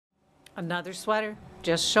Another sweater,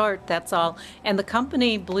 just short, that's all. And the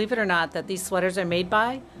company, believe it or not, that these sweaters are made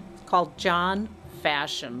by, it's called John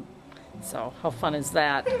Fashion. So how fun is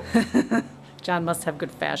that? John must have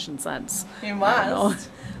good fashion sense. He I don't know. must.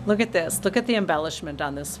 Look at this. Look at the embellishment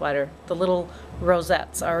on this sweater. The little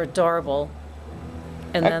rosettes are adorable.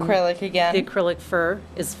 And then Acrylic again. the acrylic fur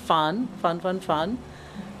is fun, fun, fun, fun.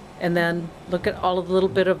 And then look at all of the little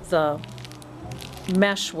bit of the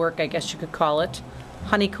mesh work, I guess you could call it.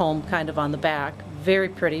 Honeycomb kind of on the back. Very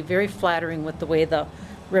pretty, very flattering with the way the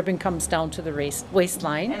ribbon comes down to the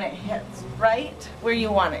waistline. And it hits right where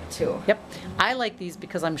you want it to. Yep. I like these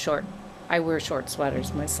because I'm short. I wear short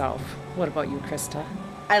sweaters myself. What about you, Krista?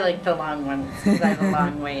 I like the long ones because I have a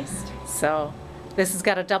long waist. So this has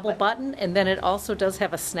got a double button, and then it also does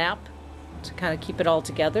have a snap to kind of keep it all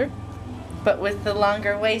together. But with the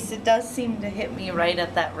longer waist, it does seem to hit me right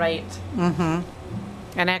at that right. Mm-hmm.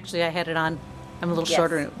 And actually, I had it on. I'm a little Yes.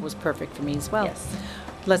 shorter, and it was perfect for me as well. Yes.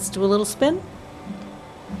 Let's do a little spin.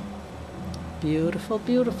 Beautiful,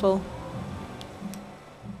 beautiful.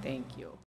 Thank you.